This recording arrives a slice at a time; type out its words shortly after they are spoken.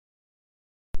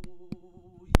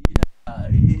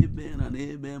and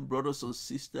amen. Brothers and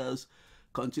sisters,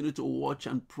 continue to watch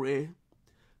and pray.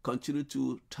 Continue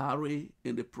to tarry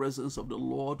in the presence of the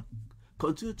Lord.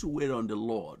 Continue to wait on the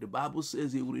Lord. The Bible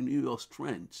says He will renew your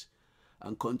strength.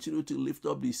 And continue to lift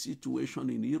up the situation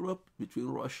in Europe between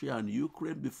Russia and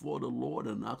Ukraine before the Lord,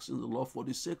 and asking the Lord for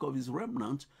the sake of His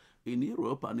remnant in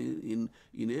Europe and in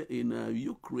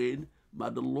Ukraine,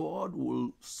 but the Lord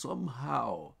will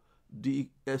somehow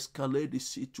de-escalate the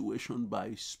situation by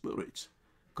His Spirit.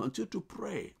 Continue to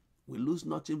pray. We lose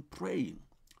nothing praying,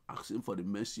 asking for the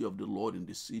mercy of the Lord in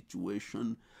the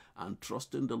situation, and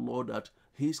trusting the Lord that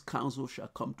His counsel shall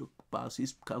come to pass,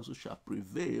 His counsel shall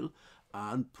prevail,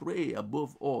 and pray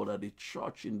above all that the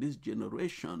church in this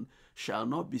generation shall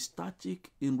not be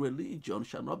static in religion,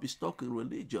 shall not be stuck in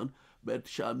religion, but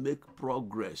shall make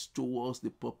progress towards the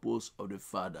purpose of the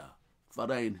Father.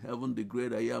 Father in heaven, the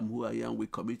great I am who I am, we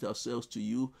commit ourselves to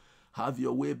You. Have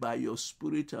Your way by Your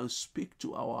Spirit and speak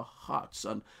to our hearts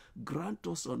and grant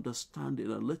us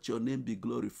understanding, and let Your name be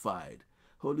glorified.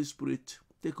 Holy Spirit,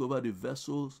 take over the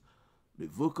vessels, the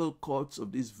vocal cords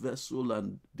of this vessel,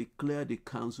 and declare the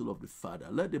counsel of the Father.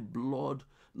 Let the blood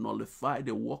nullify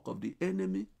the work of the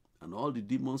enemy and all the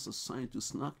demons assigned to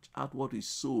snatch out what is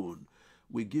sown.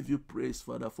 We give You praise,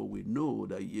 Father, for we know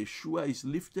that Yeshua is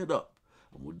lifted up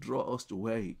and will draw us to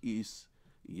where He is.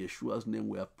 In Yeshua's name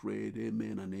we have prayed.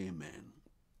 Amen and amen.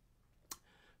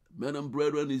 Men and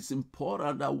brethren, it's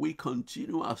important that we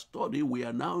continue our study. We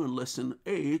are now in lesson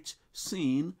 8,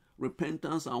 sin,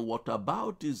 repentance, and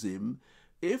whataboutism.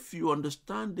 If you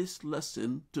understand this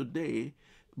lesson today,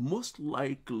 most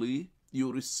likely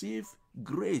you receive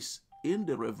grace in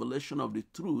the revelation of the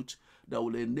truth that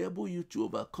will enable you to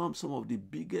overcome some of the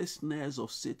biggest snares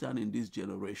of Satan in this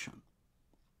generation.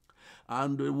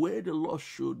 And the way the Lord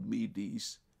showed me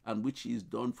this, and which He has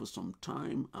done for some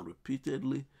time and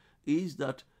repeatedly, is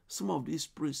that some of these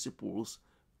principles,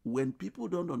 when people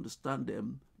don't understand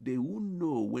them, they won't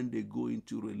know when they go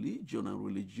into religion and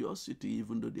religiosity,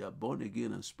 even though they are born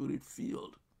again and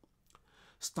Spirit-filled.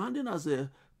 Standing as a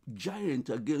giant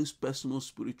against personal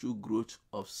spiritual growth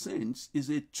of saints is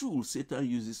a tool Satan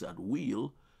uses at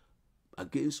will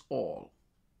against all,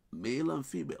 male and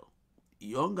female,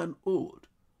 young and old,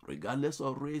 regardless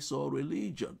of race or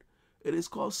religion. It is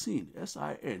called sin,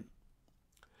 S-I-N.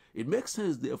 It makes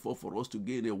sense, therefore, for us to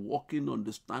gain a working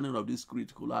understanding of this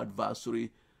critical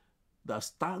adversary that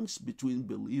stands between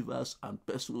believers and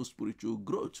personal spiritual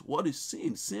growth. What is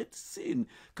sin? Sin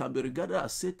can be regarded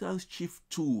as Satan's chief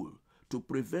tool to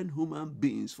prevent human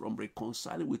beings from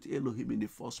reconciling with Elohim in the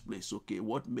first place. Okay,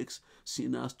 what makes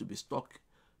sinners to be stuck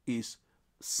is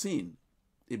sin.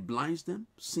 It blinds them.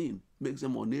 Sin makes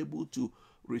them unable to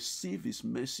receive His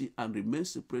mercy and remain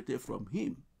separated from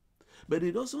Him. But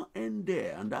it doesn't end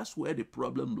there, and that's where the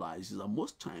problem lies, is that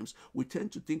most times we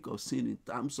tend to think of sin in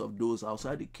terms of those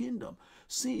outside the kingdom.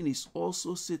 Sin is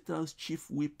also Satan's chief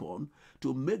weapon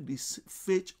to make the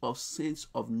faith of saints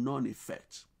of none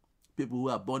effect. People who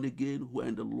are born again, who are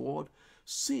in the Lord,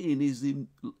 sin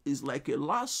is like a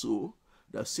lasso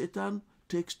that Satan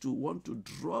takes to want to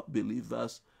draw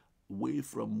believers away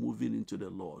from moving into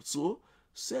the Lord. So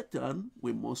Satan,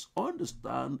 we must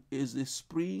understand, is the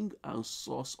spring and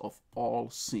source of all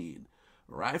sin.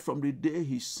 Right from the day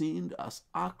he sinned as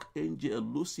Archangel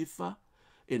Lucifer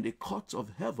in the courts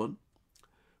of heaven,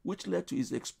 which led to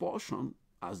his expulsion,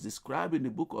 as described in the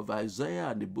book of Isaiah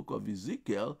and the book of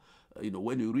Ezekiel.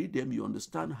 When you read them, you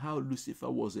understand how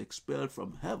Lucifer was expelled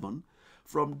from heaven.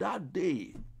 From that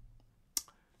day,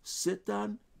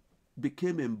 Satan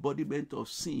became embodiment of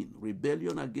sin,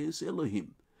 rebellion against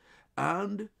Elohim.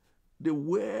 And the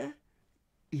way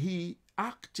he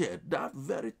acted that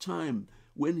very time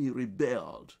when he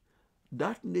rebelled,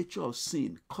 that nature of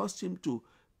sin caused him to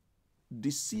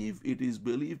deceive, it is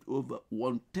believed, over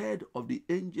 1/3 of the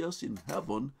angels in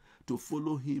heaven to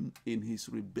follow him in his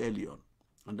rebellion.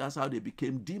 And that's how they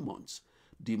became demons.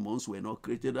 Demons were not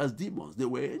created as demons. They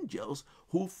were angels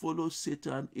who followed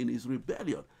Satan in his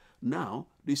rebellion. Now,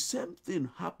 the same thing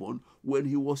happened when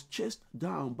he was chased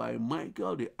down by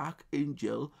Michael, the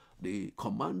archangel, the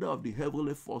commander of the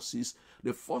heavenly forces.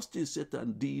 The first thing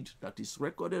Satan did that is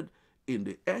recorded in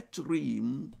the earth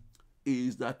realm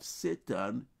is that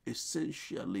Satan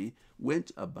essentially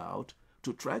went about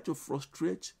to try to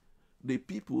frustrate the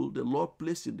people the Lord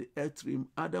placed in the earth realm,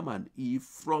 Adam and Eve,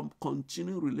 from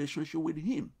continuing relationship with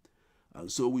him.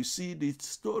 And so we see this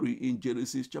story in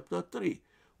Genesis chapter 3,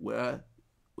 where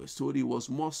we saw he was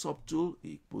more subtle.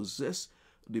 He possessed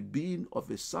the being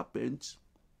of a serpent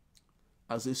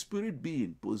as a spirit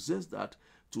being, possessed that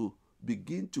to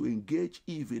begin to engage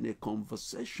Eve in a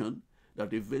conversation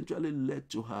that eventually led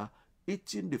to her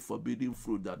eating the forbidden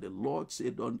fruit that the Lord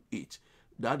said don't eat.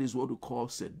 That is what we call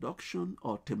seduction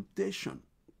or temptation.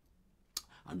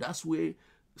 And that's where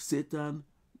Satan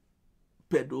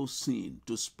peddles sin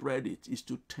to spread it, is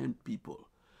to tempt people.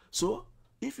 So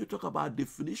if you talk about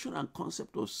definition and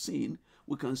concept of sin,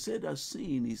 we can say that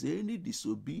sin is any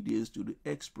disobedience to the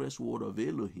express word of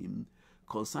Elohim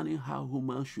concerning how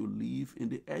humans should live in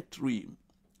the earth realm.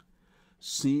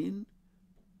 Sin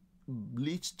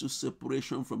leads to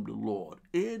separation from the Lord.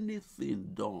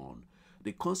 Anything done.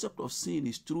 The concept of sin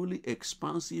is truly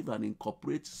expansive and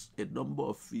incorporates a number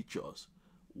of features.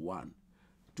 One,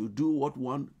 to do what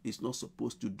one is not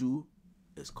supposed to do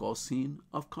is called sin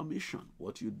of commission.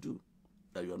 What you do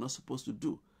that you are not supposed to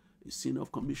do is sin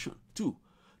of commission. Two,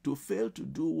 to fail to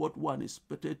do what one is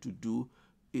expected to do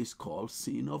is called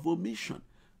sin of omission.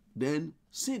 Then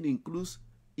sin includes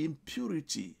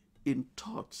impurity in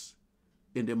thoughts,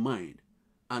 in the mind,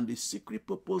 and the secret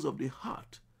purpose of the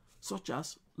heart, such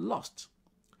as lust.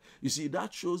 You see,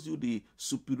 that shows you the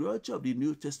superiority of the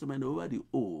New Testament over the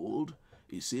Old.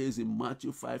 It says in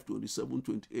Matthew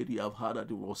 5:27-28, you have heard that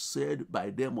it was said by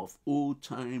them of old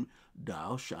time,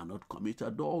 thou shalt not commit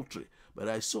adultery. But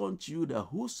I say unto you that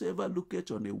whosoever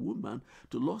looketh on a woman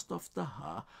to lust after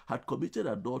her had committed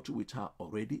adultery with her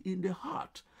already in the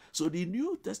heart. So the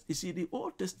New Testament, you see, the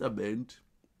Old Testament,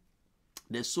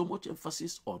 there's so much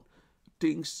emphasis on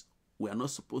things we are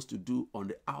not supposed to do on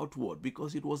the outward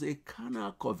because it was a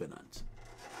carnal covenant.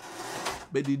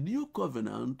 But the new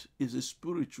covenant is a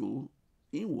spiritual,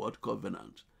 inward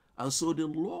covenant. And so the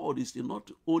Lord is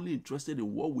not only interested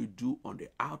in what we do on the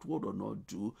outward or not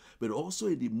do, but also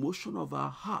in the motion of our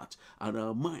heart and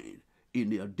our mind, in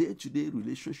their day-to-day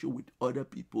relationship with other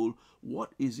people.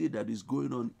 What is it that is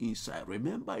going on inside?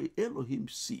 Remember, Elohim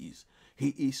sees. He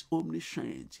is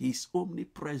omniscient. He is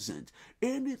omnipresent.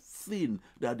 Anything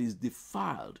that is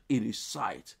defiled in his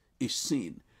sight is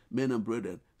sin. Men and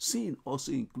brethren, sin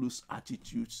also includes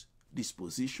attitudes,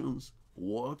 dispositions,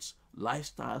 words,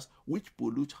 lifestyles which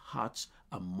pollute hearts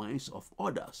and minds of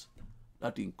others.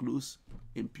 That includes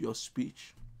impure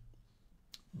speech,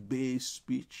 base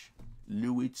speech,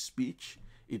 lewd speech.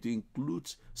 It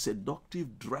includes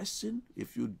seductive dressing.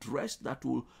 If you dress that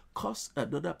will cause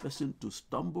another person to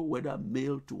stumble, whether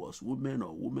male towards women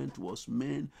or women towards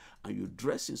men, and you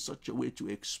dress in such a way to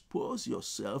expose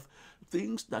yourself,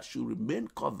 things that should remain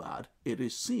covered, it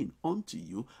is sin unto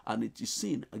you, and it is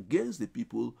sin against the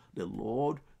people. The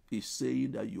Lord is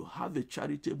saying that you have a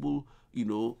charitable,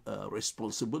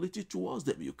 responsibility towards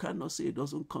them. You cannot say it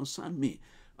doesn't concern me.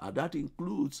 That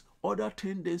includes other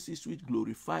tendencies which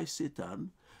glorify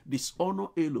Satan, dishonor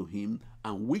Elohim,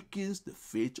 and weakens the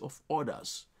faith of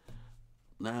others.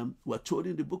 Now, we're told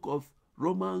in the book of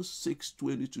Romans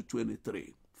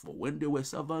 6:20-23, for when you were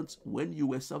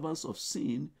servants of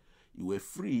sin, you were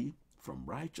free from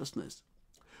righteousness.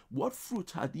 What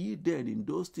fruit had ye then in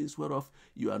those things whereof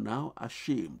you are now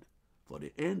ashamed? For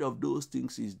the end of those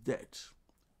things is death.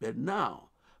 But now,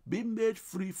 being made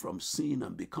free from sin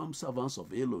and become servants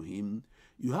of Elohim,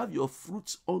 you have your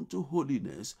fruits unto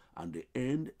holiness, and the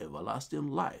end everlasting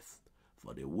life.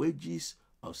 For the wages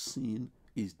of sin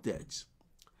is death.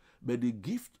 But the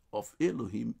gift of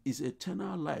Elohim is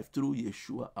eternal life through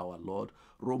Yeshua our Lord.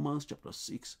 Romans chapter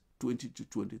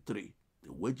 6:20-23.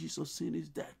 The wages of sin is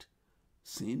death.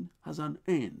 Sin has an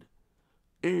end.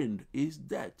 End is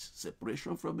death,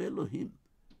 separation from Elohim.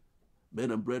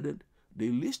 Men and brethren, the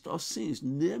list of sins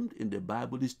named in the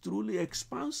Bible is truly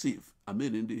expansive. I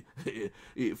mean,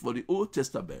 for the Old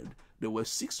Testament, there were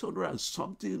 600 and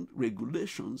something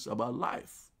regulations about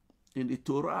life. In the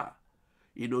Torah,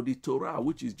 the Torah,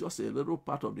 which is just a little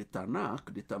part of the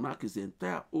Tanakh is the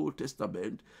entire Old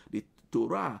Testament. The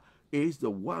Torah is the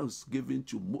ones given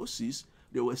to Moses.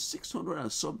 There were 600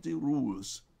 and something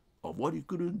rules of what you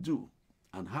couldn't do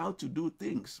and how to do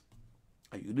things.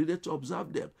 And you needed to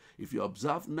observe them. If you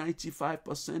observe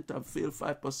 95% and fail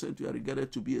 5%, you are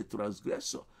regarded to be a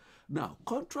transgressor. Now,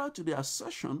 contrary to the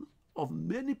assertion of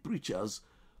many preachers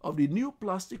of the new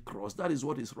plastic cross, that is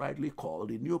what is rightly called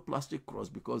the new plastic cross,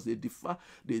 because they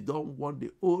don't want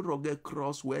the old rugged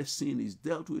cross where sin is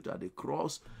dealt with at the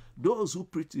cross. Those who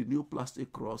preach the new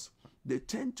plastic cross, they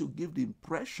tend to give the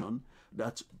impression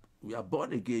that we are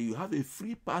born again, you have a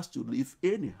free pass to live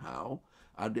anyhow,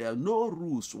 and there are no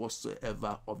rules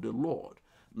whatsoever of the Lord.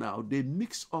 Now, they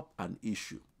mix up an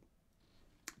issue.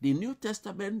 The New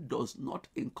Testament does not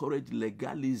encourage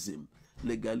legalism,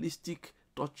 legalistic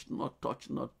touch not,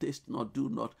 taste not, do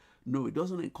not. No, it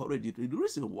doesn't encourage it. The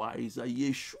reason why is that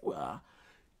Yeshua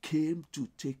came to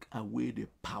take away the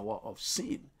power of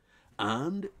sin.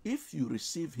 And if you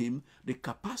receive him, the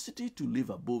capacity to live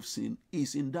above sin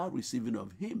is in that receiving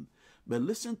of him. But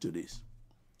listen to this.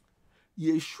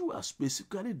 Yeshua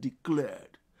specifically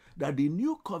declared that the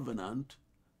new covenant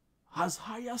has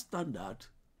higher standard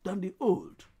than the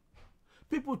old.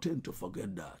 People tend to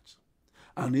forget that.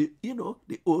 And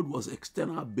the old was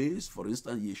external based. For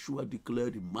instance, Yeshua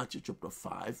declared in Matthew chapter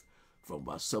 5 from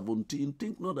verse 17,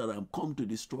 think not that I am come to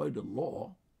destroy the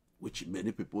law, which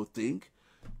many people think,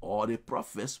 or the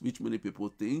prophets, which many people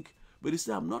think, but he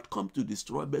said, I'm not come to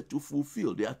destroy, but to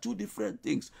fulfill. There are two different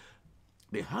things.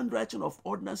 The handwriting of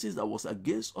ordinances that was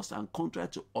against us and contrary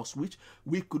to us, which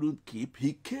we couldn't keep,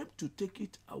 he came to take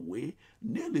it away,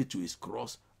 nail it to his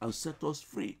cross, and set us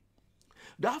free.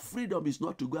 That freedom is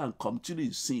not to go and continue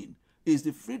in sin. It's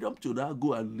the freedom to now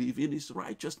go and live in his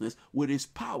righteousness with his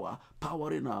power,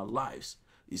 powering our lives.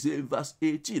 He said in verse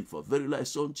 18, for verily I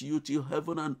say unto you, till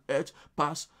heaven and earth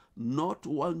pass, not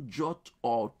one jot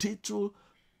or tittle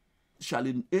shall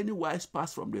in any wise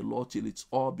pass from the law till it's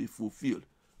all be fulfilled.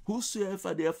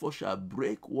 Whosoever therefore shall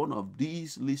break one of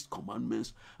these least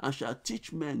commandments and shall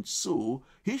teach men so,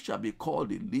 he shall be called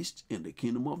the least in the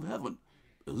kingdom of heaven.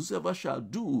 Whosoever shall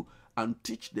do and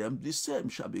teach them, the same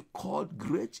shall be called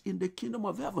great in the kingdom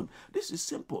of heaven. This is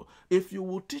simple. If you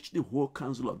will teach the whole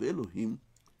counsel of Elohim,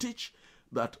 teach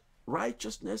that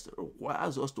righteousness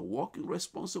requires us to walk in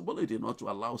responsibility, not to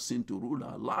allow sin to rule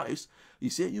our lives. He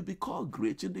said, you be called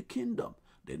great in the kingdom.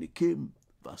 Then it came,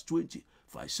 verse 20,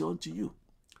 for I say unto you,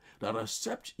 that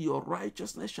except your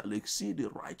righteousness shall exceed the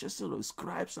righteousness of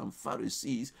scribes and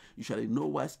Pharisees, you shall in no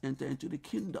wise enter into the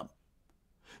kingdom.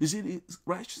 You see, the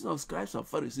righteousness of scribes and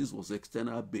Pharisees was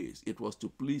external based. It was to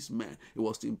please men. It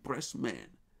was to impress men.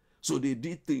 So they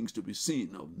did things to be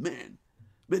seen of men.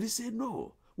 But he said,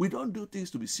 no, we don't do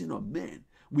things to be seen of men.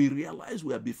 We realize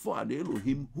we are before an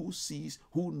Elohim who sees,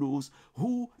 who knows,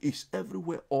 who is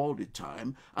everywhere all the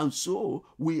time. And so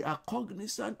we are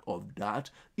cognizant of that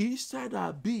inside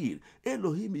our being.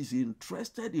 Elohim is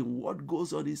interested in what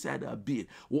goes on inside our being.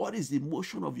 What is the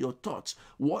motion of your thoughts?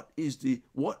 What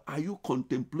are you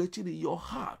contemplating in your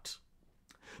heart?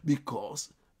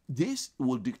 Because this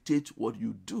will dictate what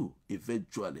you do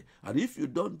eventually. And if you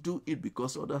don't do it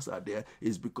because others are there,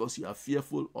 it's because you are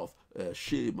fearful of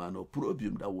shame and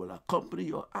opprobrium that will accompany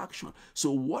your action.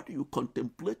 So what you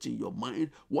contemplate in your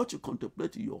mind, what you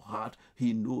contemplate in your heart,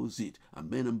 he knows it.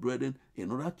 And men and brethren,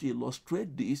 in order to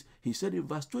illustrate this, he said in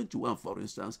verse 21, for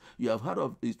instance, you have heard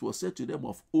of, it was said to them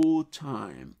of old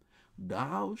time,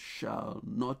 thou shalt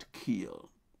not kill.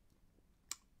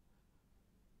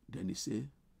 Then he said,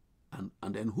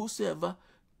 and then whosoever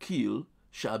kill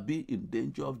shall be in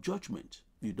danger of judgment.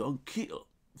 You don't kill.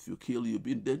 If you kill, you'll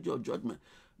be in danger of judgment.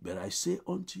 But I say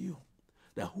unto you,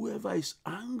 that whoever is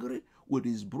angry with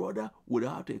his brother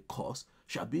without a cause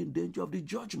shall be in danger of the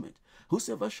judgment.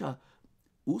 Whosoever shall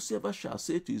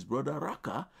say to his brother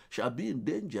Raka shall be in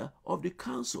danger of the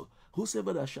council.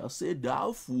 Whosoever that shall say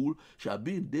thou fool shall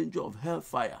be in danger of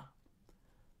hellfire.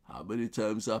 How many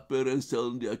times are parents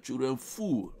telling their children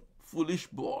fool, foolish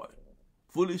boy,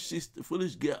 foolish sister,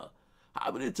 foolish girl?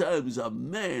 How many times have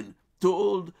men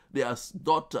told their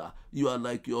daughter, you are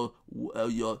like your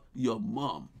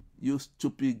mom, you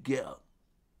stupid girl?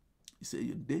 He said,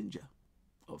 you're in danger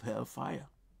of hellfire.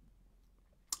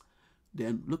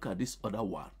 Then look at this other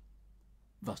one,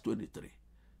 verse 23.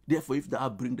 Therefore, if thou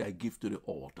bring thy gift to the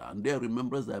altar, and there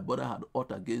remembers thy brother had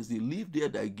aught against thee, leave there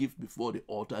thy gift before the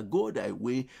altar, go thy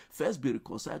way, first be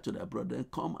reconciled to thy brother,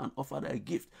 and come and offer thy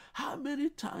gift. How many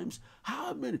times,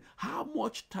 how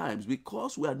much times,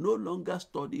 because we are no longer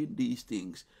studying these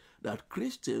things, that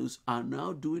Christians are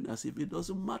now doing as if it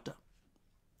doesn't matter.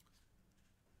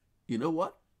 You know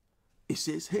what? It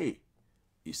says, hey,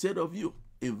 he said of you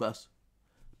in verse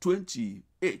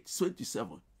 28,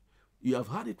 27, you have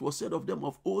heard it was said of them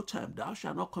of old time, thou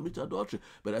shalt not commit adultery.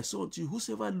 But I say unto you,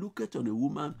 whosoever looketh on a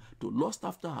woman to lust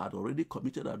after her had already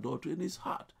committed adultery in his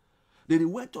heart. Then he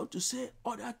went on to say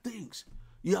other things.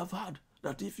 You have heard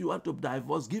that if you want to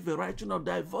divorce, give a writing of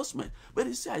divorcement. But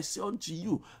he said, I say unto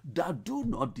you, that do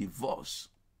not divorce.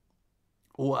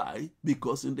 Why?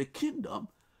 Because in the kingdom,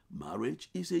 marriage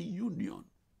is a union,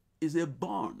 is a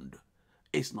bond.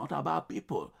 It's not about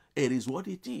people. It is what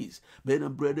it is. Men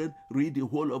and brethren, read the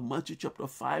whole of Matthew chapter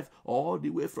 5, all the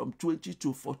way from 20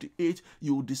 to 48.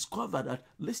 You will discover that,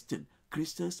 listen,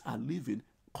 Christians are living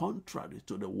contrary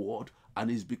to the word,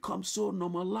 and it's become so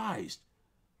normalized.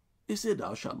 He said,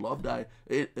 thou shalt love thy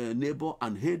neighbor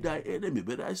and hate thy enemy.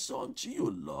 But I say unto you,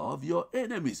 love your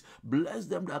enemies. Bless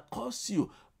them that curse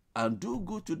you. and do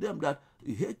good to them that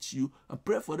hate you, and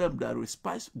pray for them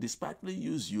that despitefully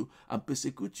use you and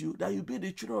persecute you, that you be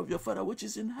the children of your Father which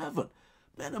is in heaven.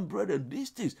 Men and brethren, these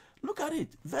things, look at it,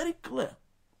 very clear.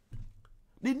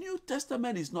 The New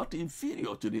Testament is not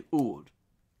inferior to the Old.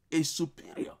 It's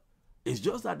superior. It's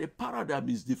just that the paradigm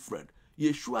is different.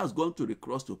 Yeshua has gone to the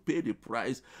cross to pay the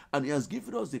price, and he has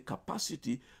given us the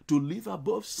capacity to live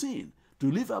above sin, to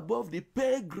live above the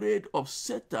pay grade of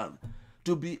Satan,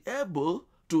 to be able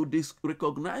to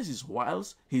recognize his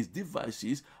wiles, his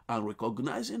devices, and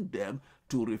recognizing them,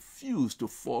 to refuse to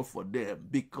fall for them,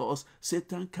 because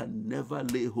Satan can never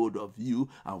lay hold of you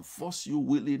and force you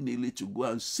willy-nilly to go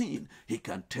and sin. He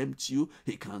can tempt you.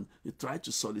 He can try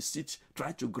to solicit,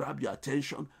 try to grab your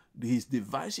attention. His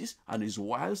devices and his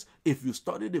wiles, if you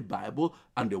study the Bible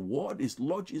and the word is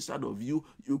lodged inside of you,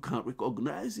 you can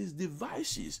recognize his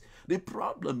devices. The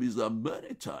problem is that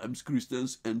many times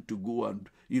Christians tend to go and,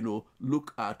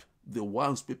 look at the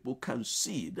ones people can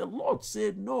see. The Lord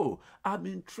said, no, I'm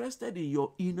interested in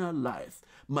your inner life.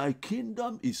 My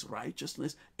kingdom is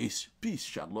righteousness, is peace,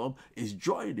 shalom, is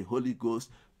joy in the Holy Ghost.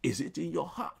 Is it in your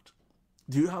heart?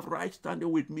 Do you have right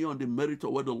standing with me on the merit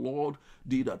of what the Lord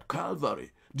did at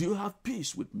Calvary? Do you have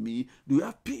peace with me? Do you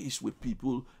have peace with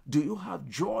people? Do you have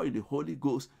joy in the Holy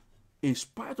Ghost? In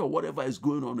spite of whatever is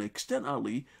going on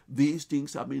externally, these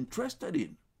things I'm interested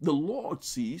in. The Lord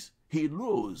sees, he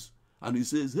knows, and he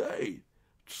says, hey,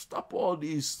 stop all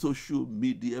these social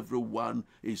media. Everyone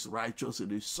is righteous in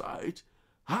his sight.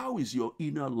 How is your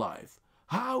inner life?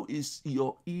 How is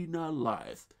your inner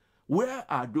life? Where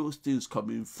are those things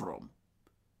coming from?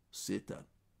 Satan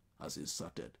has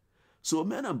inserted. So,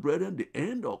 men and brethren, the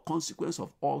end or consequence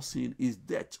of all sin is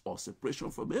death or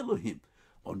separation from Elohim.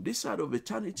 On this side of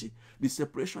eternity, the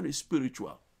separation is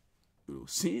spiritual. You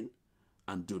sin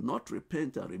and do not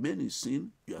repent and remain in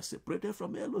sin, you are separated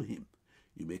from Elohim.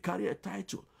 You may carry a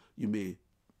title, you may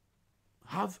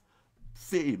have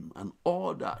fame and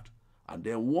all that, and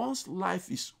then once life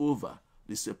is over,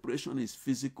 the separation is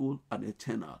physical and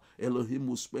eternal. Elohim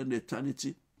will spend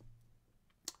eternity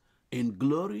in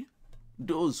glory.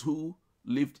 Those who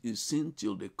lived in sin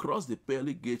till they crossed the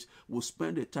pearly gate will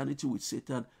spend eternity with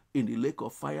Satan in the lake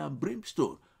of fire and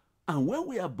brimstone. And when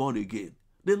we are born again,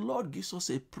 the Lord gives us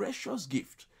a precious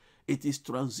gift. It is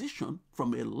transition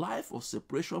from a life of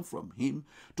separation from him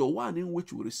to one in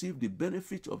which we receive the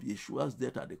benefit of Yeshua's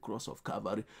death at the cross of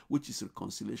Calvary, which is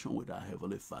reconciliation with our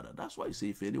Heavenly Father. That's why I say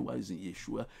if anyone is in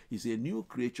Yeshua, he's a new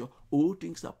creature. All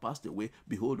things are passed away.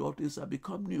 Behold, all things have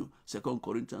become new. 2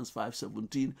 Corinthians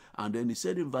 5:17. And then he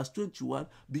said in verse 21,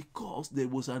 because there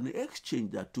was an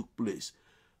exchange that took place.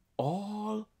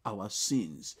 All our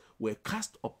sins were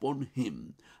cast upon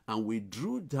him, and we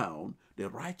drew down the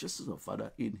righteousness of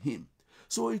Father in him.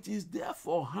 So it is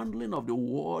therefore handling of the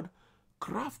word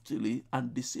craftily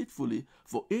and deceitfully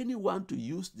for anyone to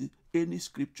use any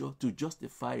scripture to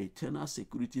justify eternal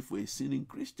security for a sinning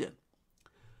Christian.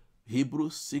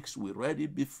 Hebrews 6, we read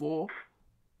it before,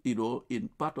 in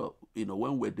part of,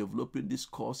 when we're developing this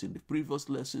course in the previous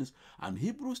lessons, and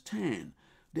Hebrews 10,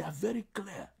 they are very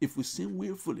clear. If we sin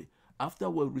willfully, after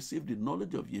we receive the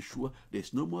knowledge of Yeshua,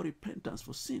 there's no more repentance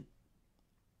for sin.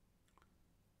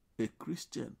 A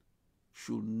Christian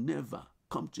should never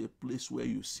come to a place where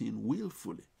you sin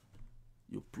willfully.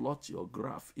 You plot your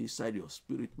graph inside your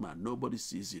spirit man. Nobody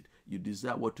sees it. You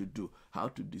desire what to do, how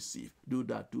to deceive. Do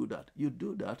that, do that. You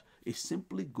do that, it's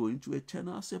simply going to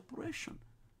eternal separation.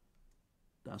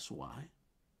 That's why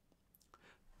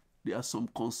there are some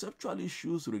conceptual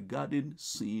issues regarding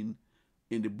sin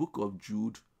in the book of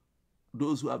Jude.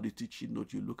 Those who have the teaching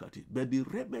note, you look at it. But the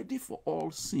remedy for all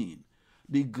sin,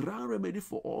 the grand remedy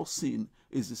for all sin,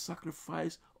 is the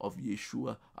sacrifice of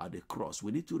Yeshua at the cross.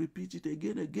 We need to repeat it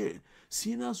again and again.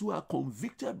 Sinners who are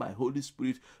convicted by Holy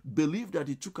Spirit believe that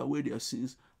he took away their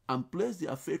sins and place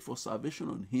their faith for salvation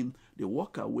on him. They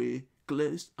walk away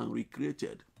cleansed and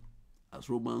recreated. As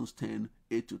Romans 10,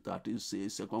 8-13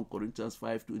 says, 2 Corinthians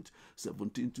 5,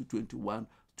 17-21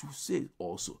 to say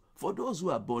also. For those who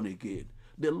are born again,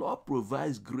 the Lord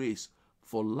provides grace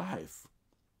for life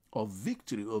of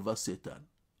victory over Satan,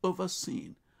 over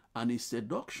sin, and his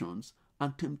seductions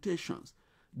and temptations.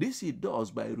 This he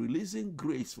does by releasing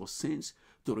grace for saints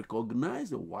to recognize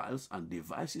the wiles and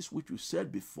devices which we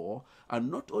said before, and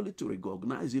not only to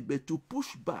recognize it, but to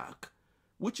push back,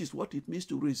 which is what it means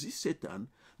to resist Satan,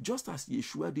 just as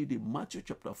Yeshua did in Matthew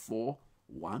chapter 4,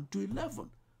 1-11.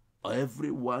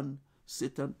 Everyone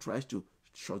Satan tries to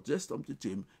suggest something to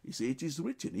him, he says, it is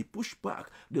written. He pushed back.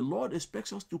 The Lord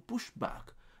expects us to push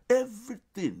back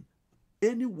everything,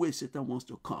 any way Satan wants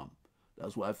to come.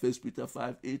 That's why 1 Peter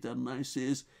 5, 8 and 9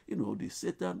 says, the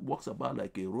Satan walks about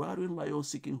like a roaring lion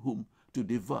seeking whom to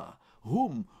devour,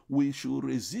 whom we should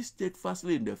resist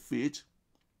steadfastly in the faith,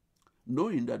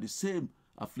 knowing that the same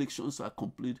afflictions are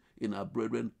complete in our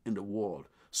brethren in the world.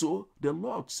 So the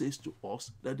Lord says to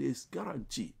us that there is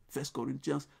guarantee, 1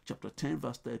 Corinthians chapter 10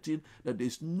 verse 13, that there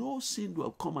is no sin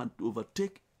will come and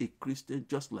overtake a Christian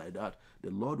just like that.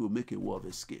 The Lord will make a way of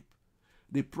escape.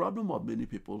 The problem of many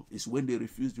people is when they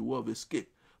refuse the way of escape.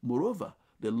 Moreover,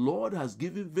 the Lord has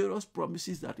given various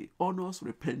promises that he honors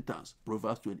repentance.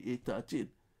 Proverbs 28:13.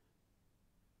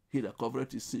 He that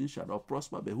covereth his sins shall not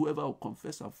prosper, but whoever will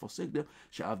confess and forsake them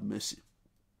shall have mercy.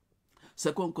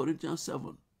 2 Corinthians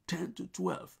 7, 10 to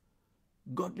 12.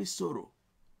 Godly sorrow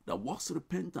that works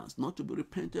repentance, not to be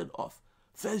repented of.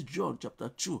 1 John chapter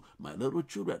 2, my little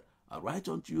children, I write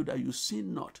unto you that you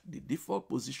sin not. The default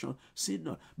position, sin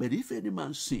not. But if any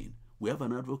man sin, we have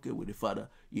an advocate with the Father,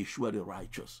 Yeshua the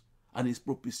righteous, and his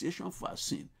propitiation for our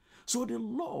sin. So the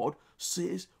Lord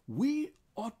says we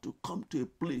ought to come to a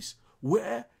place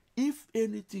where if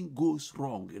anything goes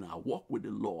wrong in our walk with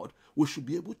the Lord, we should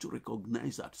be able to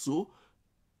recognize that. So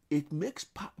it makes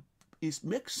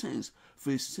sense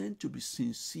for a saint to be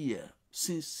sincere.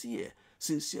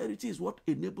 Sincerity is what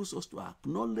enables us to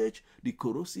acknowledge the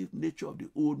corrosive nature of the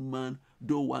old man,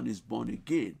 though one is born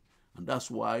again. And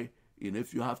that's why,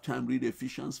 if you have time, read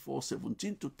Ephesians 4,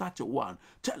 17 to 31,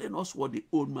 telling us what the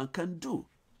old man can do.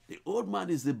 The old man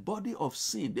is the body of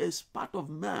sin. There's part of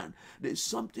man. There's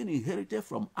something inherited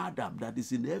from Adam that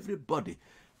is in everybody.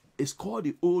 It's called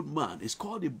the old man. It's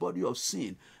called the body of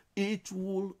sin. It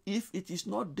will, if it is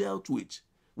not dealt with,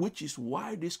 which is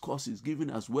why this course is given,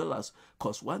 as well as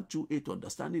course 128,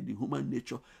 understanding the human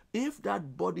nature. If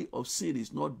that body of sin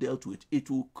is not dealt with, it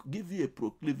will give you a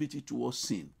proclivity towards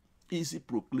sin. Easy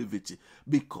proclivity,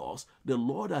 because the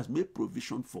Lord has made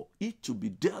provision for it to be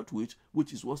dealt with,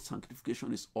 which is what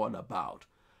sanctification is all about.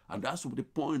 And that's the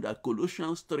point that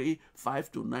Colossians 3,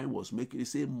 5 to 9 was making. It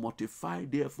says, mortify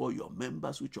therefore your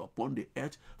members which are upon the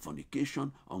earth,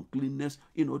 fornication, uncleanness,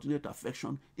 inordinate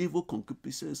affection, evil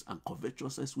concupiscence, and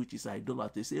covetousness, which is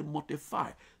idolatry. They say,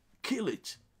 mortify, kill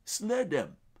it, slay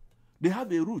them. They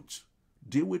have a root.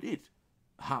 Deal with it.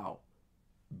 How?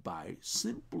 By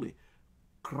simply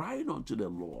crying unto the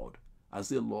Lord and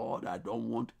say, Lord, I don't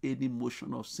want any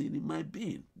motion of sin in my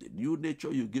being. The new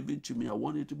nature you're giving to me, I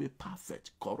want it to be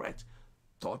perfect, correct,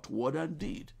 thought, word, and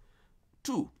deed.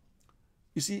 2,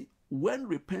 you see, when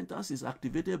repentance is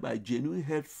activated by genuine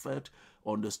heartfelt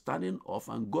understanding of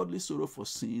and godly sorrow for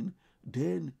sin,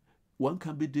 then one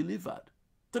can be delivered.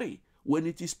 3, when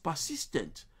it is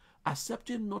persistent,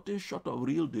 accepting nothing short of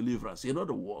real deliverance. In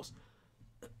other words,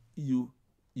 you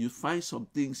find some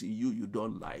things in you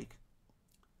don't like.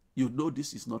 You know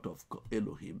this is not of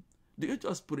Elohim. Do you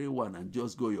just pray one and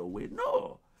just go your way?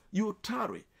 No. You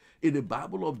tarry. In the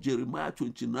Bible of Jeremiah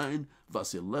 29,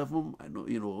 verse 11, I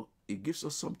know, it gives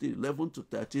us something, 11 to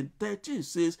 13. 13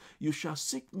 says, you shall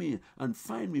seek me and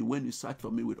find me when you search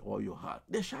for me with all your heart.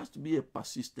 There has to be a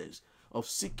persistence of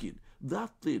seeking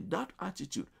that thing, that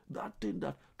attitude, that thing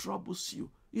that troubles you.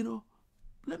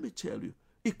 Let me tell you,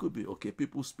 it could be, okay,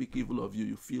 people speak evil of you,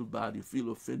 you feel bad, you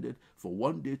feel offended. For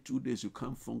 1 day, 2 days, you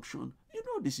can't function.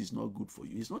 This is not good for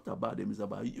you. It's not about them, it's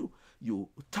about you. You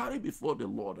tarry before the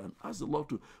Lord and ask the Lord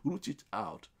to root it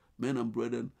out. Men and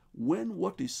brethren, when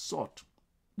what is sought,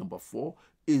 number 4,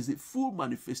 is the full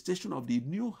manifestation of the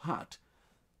new heart,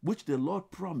 which the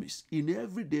Lord promised in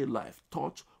everyday life,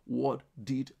 thought, word,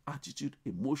 deed, attitude,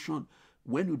 emotion,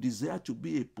 when you desire to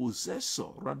be a possessor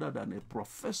rather than a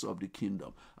professor of the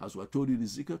kingdom. As we are told in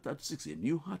Ezekiel 36, a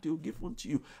new heart he will give unto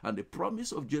you. And the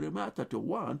promise of Jeremiah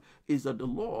 31 is that the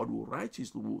Lord will write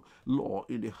his law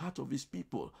in the heart of his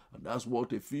people. And that's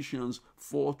what Ephesians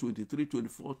 4, 23,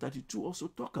 24, 32 also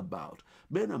talk about.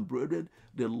 Men and brethren,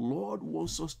 the Lord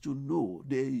wants us to know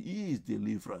there is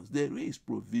deliverance, there is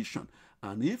provision.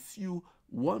 And if you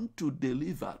want to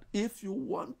deliver, if you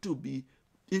want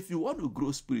to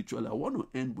grow spiritually, I want to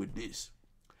end with this.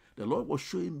 The Lord was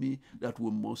showing me that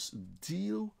we must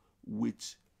deal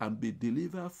with and be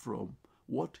delivered from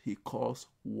what he calls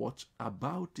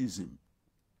aboutism.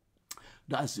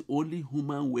 That's the only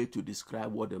human way to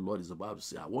describe what the Lord is about to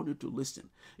say. I want you to listen.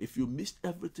 If you missed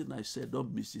everything I said,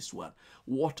 don't miss this one.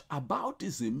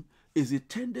 Aboutism is a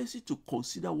tendency to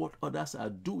consider what others are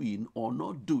doing or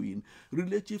not doing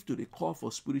relative to the call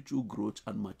for spiritual growth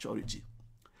and maturity.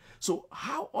 So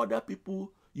how other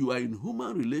people you are in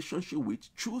human relationship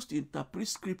with choose to interpret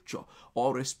scripture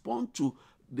or respond to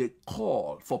the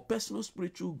call for personal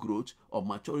spiritual growth or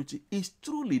maturity is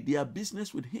truly their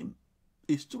business with him.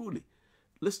 It's truly.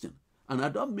 Listen, And I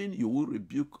don't mean you will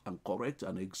rebuke and correct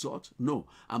and exhort. No,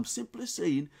 I'm simply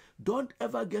saying don't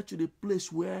ever get to the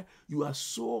place where you are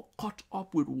so caught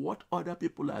up with what other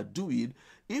people are doing.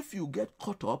 If you get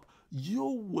caught up, you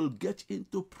will get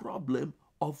into problem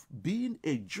of being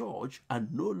a judge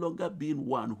and no longer being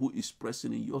one who is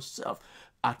pressing in yourself.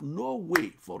 At no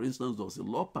way, for instance, does the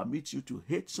law permit you to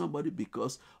hate somebody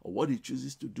because of what he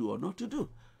chooses to do or not to do.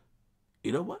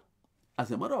 You know what? As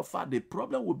a matter of fact, the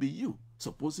problem will be you.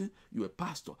 Supposing you're a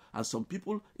pastor and some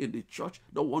people in the church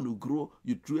don't want to grow,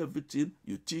 you do everything,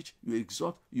 you teach, you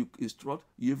exhort, you instruct,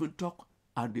 you even talk,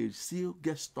 and they still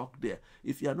get stuck there.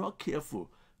 If you're not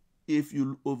careful, if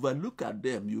you overlook at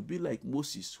them, you'll be like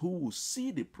Moses, who will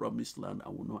see the promised land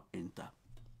and will not enter.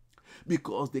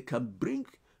 Because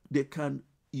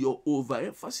your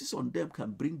overemphasis on them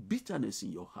can bring bitterness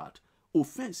in your heart,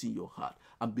 offense in your heart,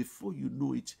 and before you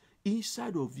know it,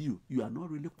 inside of you, you are not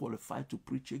really qualified to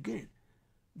preach again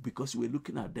because you were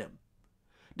looking at them.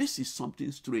 This is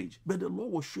something strange, but the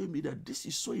Lord was showing me that this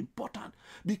is so important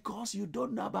because you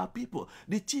don't know about people.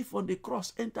 The thief on the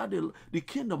cross entered the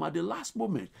kingdom at the last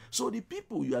moment. So the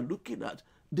people you are looking at,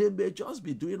 they may just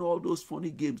be doing all those funny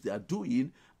games they are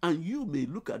doing, and you may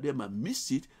look at them and miss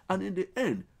it, and in the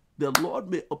end, the Lord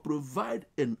may provide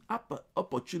an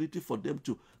opportunity for them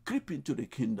to creep into the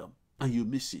kingdom, and you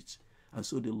miss it. And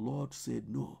so the Lord said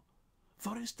no.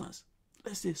 For instance,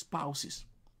 let's say spouses.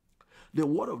 The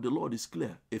word of the Lord is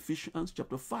clear. Ephesians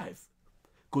chapter 5,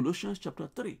 Colossians chapter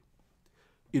 3,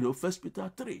 1 Peter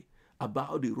 3,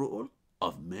 about the role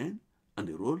of men and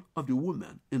the role of the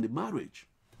woman in the marriage.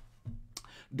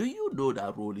 Do you know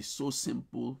that role is so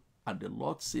simple, and the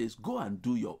Lord says, go and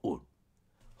do your own.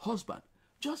 Husband,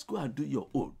 just go and do your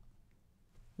own.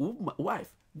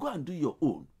 Wife, go and do your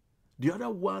own. The other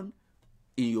one,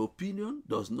 in your opinion,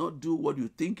 does not do what you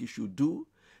think he should do.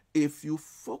 If you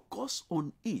focus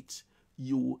on it,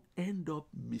 you will end up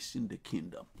missing the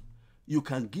kingdom. You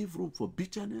can give room for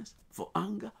bitterness, for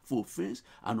anger, for offense,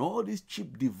 and all this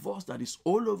cheap divorce that is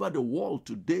all over the world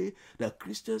today, that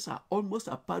Christians are almost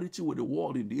at parity with the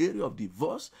world in the area of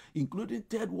divorce, including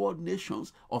third world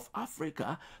nations of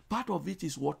Africa. Part of it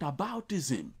is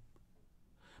whataboutism.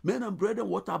 Men and brethren,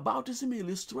 whataboutism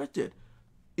illustrated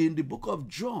in the book of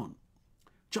John,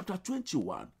 chapter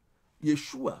 21.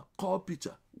 Yeshua called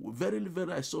Peter, verily,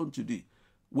 verily, I say unto thee,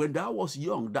 when thou wast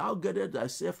young, thou gettest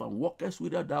thyself and walkest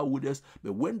whither thou wouldest.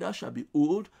 But when thou shalt be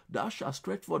old, thou shalt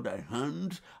stretch forth thy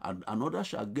hand, and another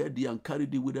shall get thee and carry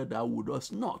thee whither thou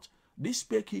wouldest not. This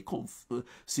spake he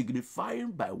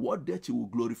signifying by what death he will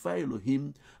glorify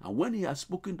Elohim. And when he had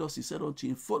spoken thus, he said unto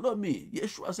him, follow me.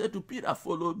 Yeshua said to Peter,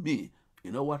 follow me.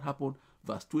 You know what happened?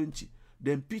 Verse 20.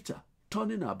 Then Peter,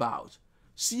 turning about,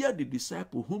 seeth the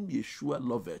disciple whom Yeshua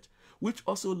loveth, which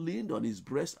also leaned on his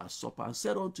breast at supper, and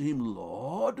said unto him,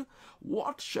 Lord,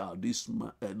 what shall this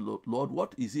man, Lord,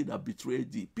 what is it that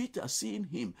betrayed thee? Peter, seeing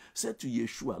him, said to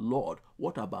Yeshua, Lord,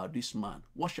 what about this man?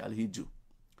 What shall he do?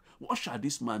 What shall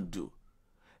this man do?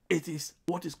 It is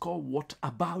what is called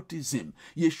whataboutism.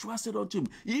 Yeshua said unto him,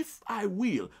 if I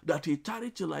will that he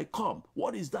tarry till I come,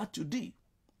 what is that to thee?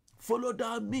 Follow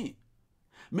thou me.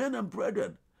 Men and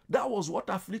brethren, that was what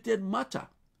afflicted Martha.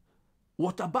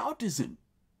 Whataboutism.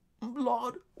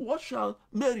 Lord, what shall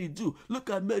Mary do? Look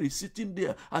at Mary sitting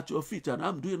there at your feet, and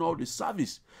I'm doing all the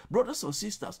service. Brothers and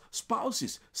sisters,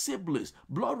 spouses, siblings,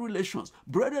 blood relations,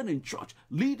 brethren in church,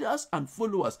 leaders and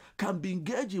followers can be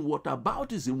engaged in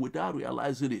whataboutism without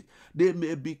realizing it. They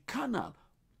may be carnal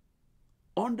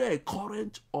under a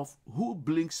current of who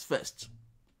blinks first.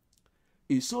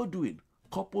 In so doing,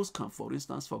 couples can, for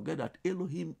instance, forget that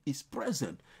Elohim is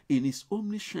present in his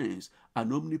omniscience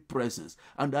and omnipresence,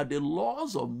 and that the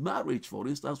laws of marriage, for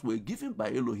instance, were given by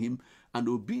Elohim, and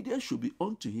obedience should be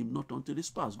unto him, not unto the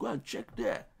spouse. Go and check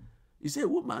there. He said,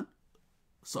 woman,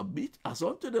 submit as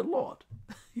unto the Lord.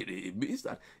 It means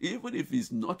that even if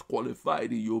he's not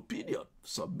qualified in your opinion,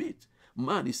 submit.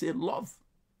 Man, he said, love,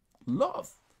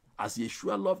 as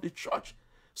Yeshua loved the church.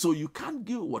 So you can't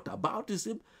give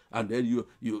whataboutism, and then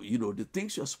you know the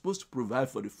things you're supposed to provide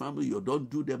for the family, you don't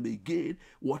do them again.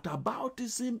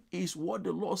 Whataboutism is what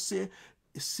the Lord said,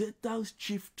 Satan's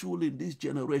chief tool in this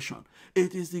generation.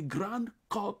 It is the grand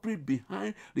culprit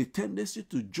behind the tendency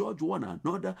to judge one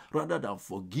another rather than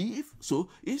forgive. So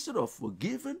instead of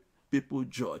forgiving, people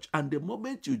judge. And the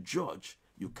moment you judge,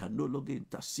 you can no longer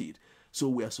intercede. So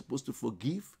we are supposed to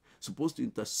forgive, supposed to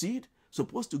intercede,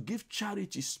 supposed to give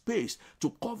charity space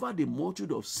to cover the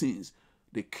multitude of sins.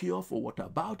 The cure for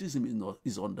whataboutism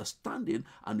is understanding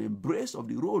and embrace of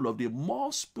the role of the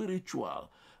more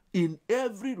spiritual. In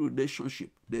every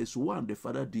relationship, there's one the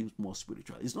Father deems more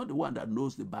spiritual. It's not the one that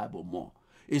knows the Bible more.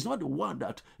 It's not the one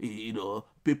that,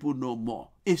 people know more.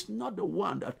 It's not the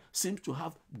one that seems to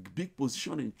have big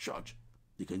position in church.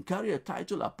 You can carry a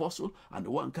title apostle, and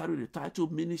the one carrying the title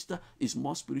minister is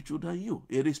more spiritual than you.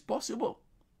 It is possible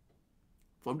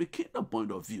from the kingdom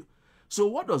point of view. So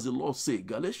what does the Lord say?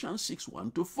 Galatians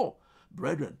 6:1-4.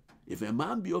 Brethren, if a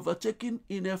man be overtaken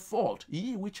in a fault,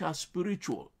 ye which are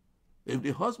spiritual. If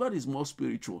the husband is more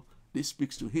spiritual, this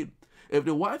speaks to him. If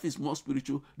the wife is more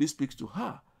spiritual, this speaks to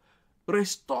her.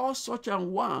 Restore such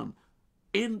an one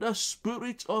in the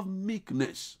spirit of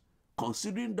meekness,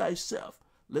 considering thyself,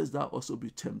 lest thou also be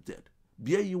tempted.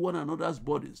 Bear ye one another's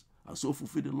bodies, and so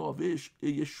fulfill the law of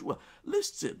Yeshua.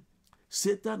 Listen,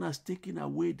 Satan has taken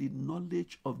away the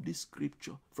knowledge of this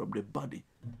scripture from the body.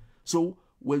 So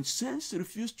when saints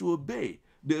refuse to obey,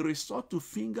 they resort to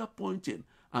finger pointing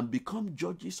and become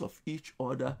judges of each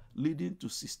other, leading to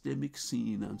systemic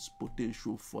sin and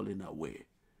potential falling away.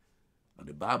 And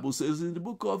the Bible says in the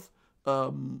book of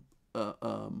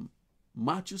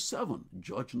Matthew 7,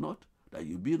 judge not, that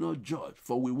you be not judged.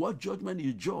 For with what judgment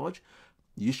you judge,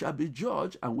 ye shall be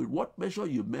judged, and with what measure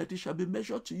you met, it shall be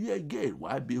measured to you again.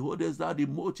 Why beholdest thou the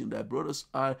mote in thy brother's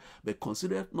eye, but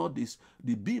considerest not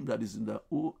the beam that is in thy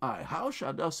own eye? How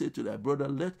shalt thou say to thy brother,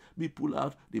 let me pull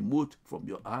out the mote from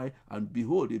your eye, and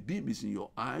behold, the beam is in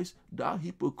your eyes? Thou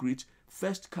hypocrite,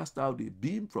 first cast out the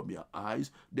beam from your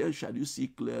eyes, then shall you see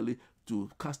clearly to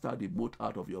cast out the mote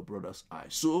out of your brother's eye.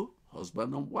 So,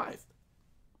 husband and wife,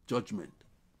 judgment.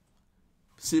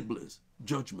 Siblings,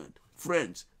 judgment.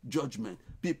 Friends, judgment.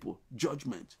 People,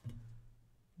 judgment.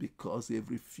 Because they've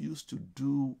refused to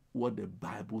do what the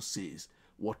Bible says.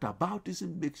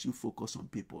 Whataboutism makes you focus on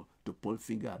people, to point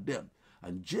finger at them.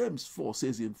 And James 4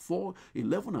 says in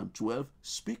 4:11-12,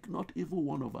 speak not evil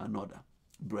one of another.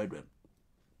 Brethren,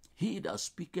 he that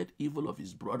speaketh evil of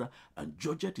his brother and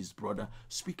judgeth his brother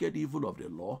speaketh evil of the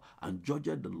law and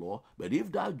judgeth the law. But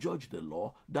if thou judge the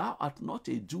law, thou art not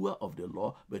a doer of the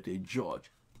law, but a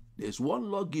judge. There is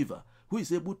one lawgiver who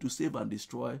is able to save and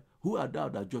destroy. Who art thou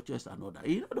that judgest another?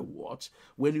 In other words,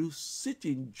 when you sit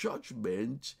in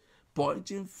judgment,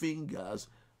 pointing fingers,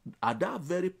 at that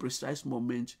very precise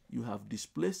moment, you have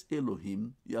displaced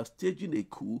Elohim. You are staging a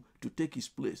coup to take his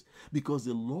place, because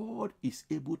the Lord is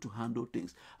able to handle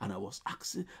things. And I was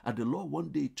asking, and the Lord one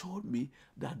day told me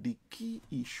that the key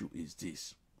issue is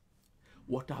this: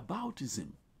 whataboutism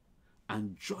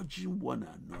and judging one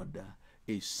another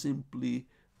is simply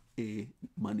a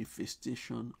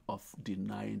manifestation of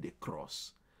denying the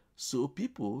cross. So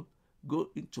people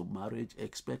go into marriage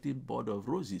expecting bud of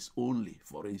roses only,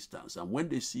 for instance. And when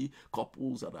they see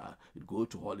couples that go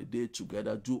to holiday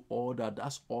together, do all that,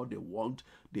 that's all they want.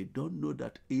 They don't know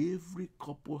that every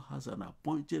couple has an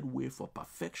appointed way for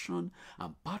perfection.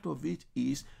 And part of it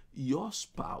is your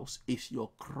spouse is your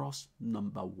cross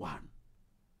number one.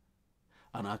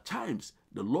 And at times,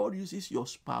 the Lord uses your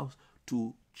spouse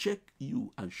to check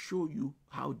you and show you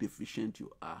how deficient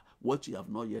you are, what you have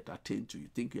not yet attained to. You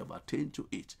think you have attained to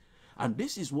it. And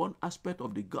this is one aspect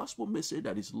of the gospel message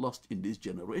that is lost in this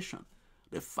generation.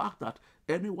 The fact that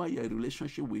anyone you're in a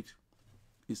relationship with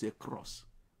is a cross.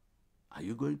 Are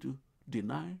you going to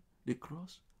deny the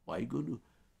cross? Or are you going to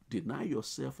deny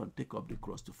yourself and take up the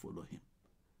cross to follow him?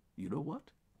 You know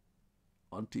what?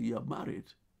 Until you're married,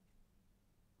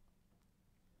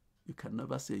 you can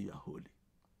never say you are holy.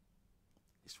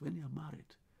 It's when you're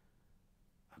married.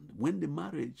 And when the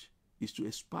marriage is to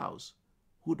a spouse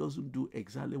who doesn't do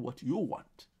exactly what you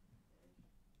want,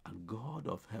 and God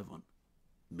of heaven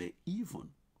may even,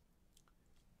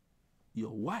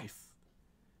 your wife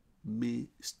may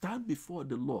stand before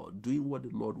the Lord doing what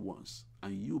the Lord wants,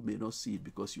 and you may not see it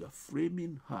because you are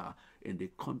framing her in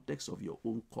the context of your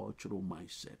own cultural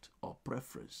mindset or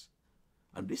preference.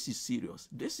 And this is serious.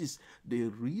 This is the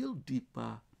real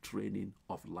deeper training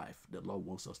of life the Lord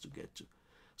wants us to get to.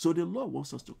 So the Lord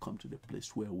wants us to come to the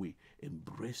place where we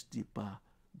embrace deeper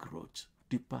growth,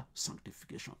 deeper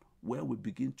sanctification, where we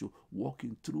begin to walk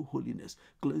in true holiness,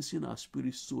 cleansing our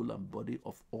spirit, soul, and body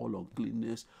of all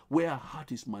uncleanness, where our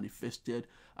heart is manifested,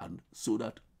 and so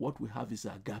that what we have is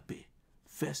agape.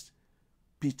 1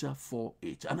 Peter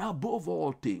 4:8. And above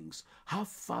all things, have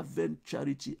fervent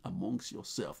charity amongst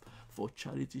yourselves, for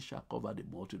charity shall cover the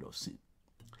multitude of sin.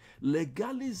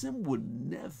 Legalism will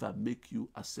never make you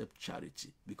accept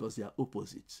charity, because they are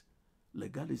opposites.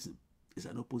 Legalism is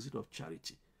an opposite of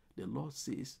charity. The Lord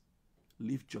says,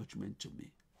 leave judgment to me.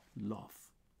 Love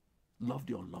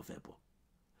the unlovable.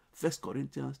 1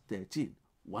 Corinthians 13,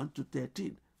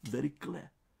 1-13, very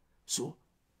clear. So,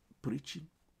 preaching,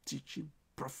 teaching,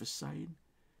 prophesying,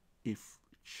 if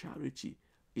charity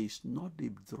is not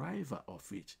the driver of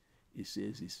it, it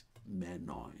says it's mere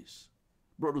noise.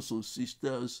 brothers and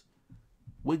sisters,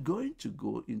 we're going to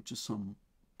go into some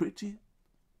pretty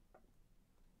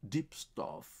deep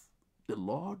stuff the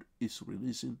Lord is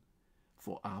releasing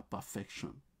for our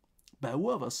perfection. By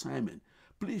way of assignment,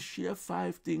 please share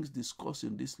 5 things discussed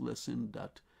in this lesson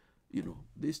that,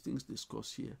 these things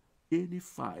discussed here. Any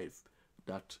 5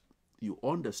 that you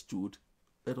understood,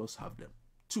 let us have them.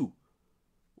 2,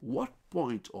 what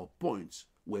point or points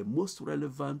were most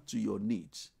relevant to your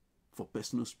needs for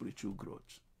personal spiritual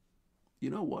growth? You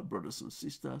know what, brothers and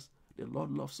sisters? The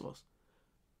Lord loves us.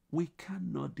 We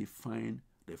cannot define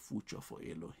the future for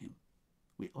Elohim.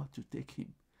 We ought to take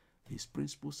him. His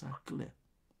principles are clear.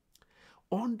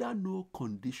 Under no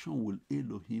condition will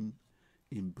Elohim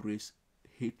embrace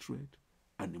hatred,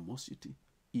 animosity,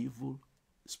 evil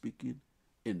speaking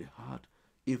in the heart,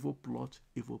 evil plot,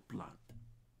 evil plan.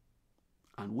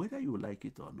 And whether you like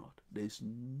it or not, there is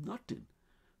nothing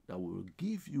that will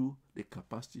give you the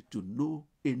capacity to know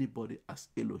anybody as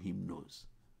Elohim knows.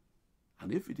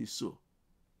 And if it is so,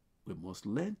 we must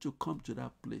learn to come to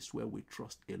that place where we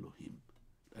trust Elohim,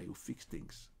 that you fix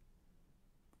things.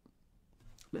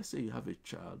 Let's say you have a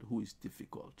child who is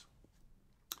difficult.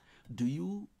 Do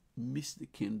you miss the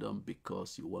kingdom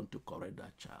because you want to correct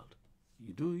that child?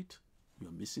 You do it,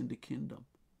 you're missing the kingdom.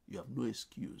 You have no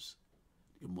excuse.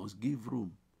 You must give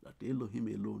room that Elohim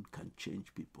alone can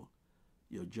change people.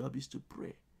 Your job is to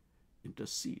pray,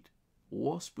 intercede,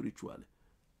 war spiritually,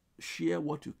 share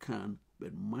what you can,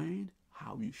 but mind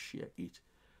how you share it.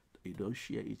 You don't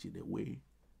share it in a way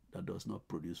that does not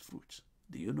produce fruits.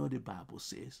 Do you know the Bible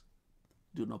says,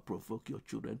 do not provoke your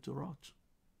children to wrath?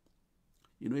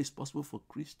 You know, it's possible for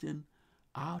Christians,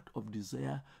 out of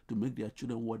desire to make their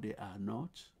children what they are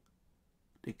not,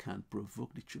 they can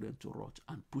provoke the children to wrath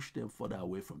and push them further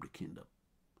away from the kingdom.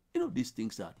 You know, these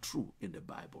things are true in the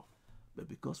Bible. But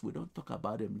because we don't talk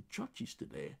about them in churches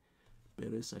today,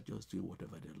 parents are just doing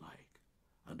whatever they like.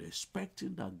 And they're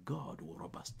expecting that God will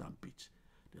rubber stamp it.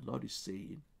 The Lord is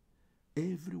saying,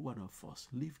 every one of us,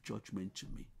 leave judgment to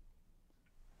me.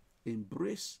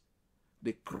 Embrace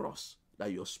the cross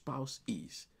that your spouse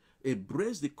is.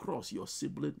 Embrace the cross your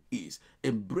sibling is.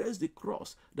 Embrace the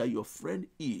cross that your friend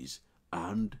is.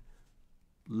 And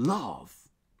love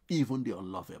even the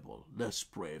unlovable. Let's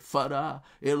pray. Father,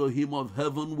 Elohim of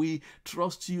heaven, we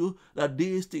trust you that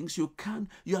these things you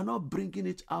are not bringing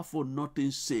it out for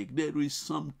nothing's sake. There is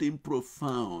something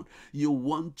profound. You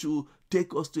want to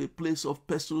take us to a place of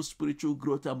personal spiritual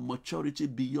growth and maturity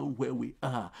beyond where we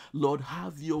are. Lord,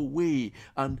 have your way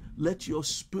and let your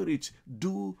spirit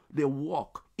do the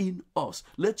work in us.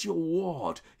 Let your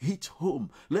word hit home.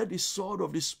 Let the sword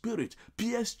of the spirit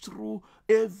pierce through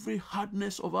every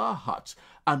hardness of our hearts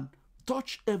and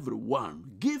touch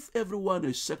everyone. Give everyone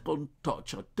a second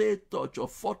touch, a third touch, a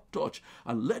fourth touch,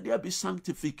 and let there be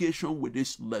sanctification with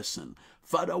this lesson.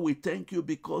 Father, we thank you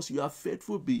because you are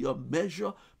faithful beyond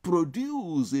measure.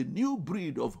 Produce a new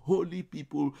breed of holy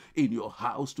people in your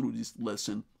house through this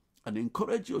lesson, and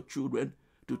encourage your children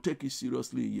to take it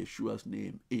seriously in Yeshua's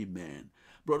name. Amen.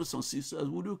 Brothers and sisters,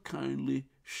 would you kindly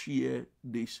share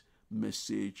this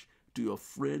message to your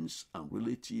friends and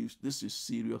relatives? This is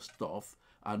serious stuff.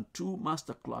 And 2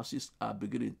 master classes are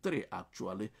beginning, 3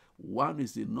 actually. One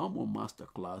is the normal master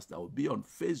class that will be on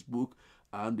Facebook,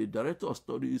 and the director of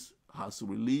studies has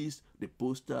released the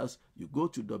posters. You go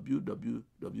to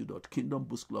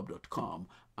www.kingdomboostclub.com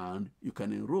and you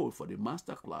can enroll for the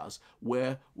master class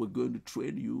where we're going to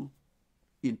train you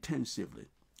intensively.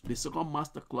 The second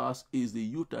master class is the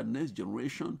youth and next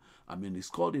generation. It's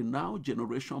called the Now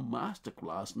Generation Master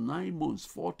Class, 9 months,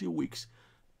 40 weeks,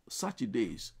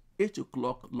 Saturdays, 8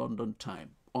 o'clock London time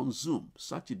on Zoom,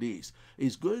 Saturdays.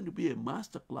 It's going to be a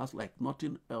master class like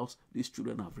nothing else these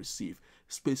children have received,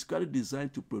 specifically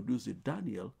designed to produce the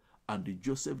Daniel and the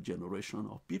Joseph generation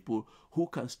of people who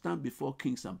can stand before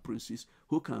kings and princes,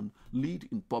 who can lead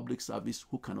in public service,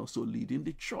 who can also lead in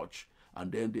the church.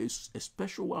 And then there's a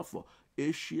special one for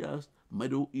Asia,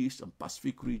 Middle East, and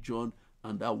Pacific region,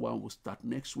 and that one will start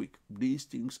next week. These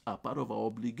things are part of our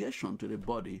obligation to the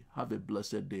body. Have a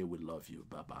blessed day. We love you.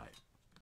 Bye-bye.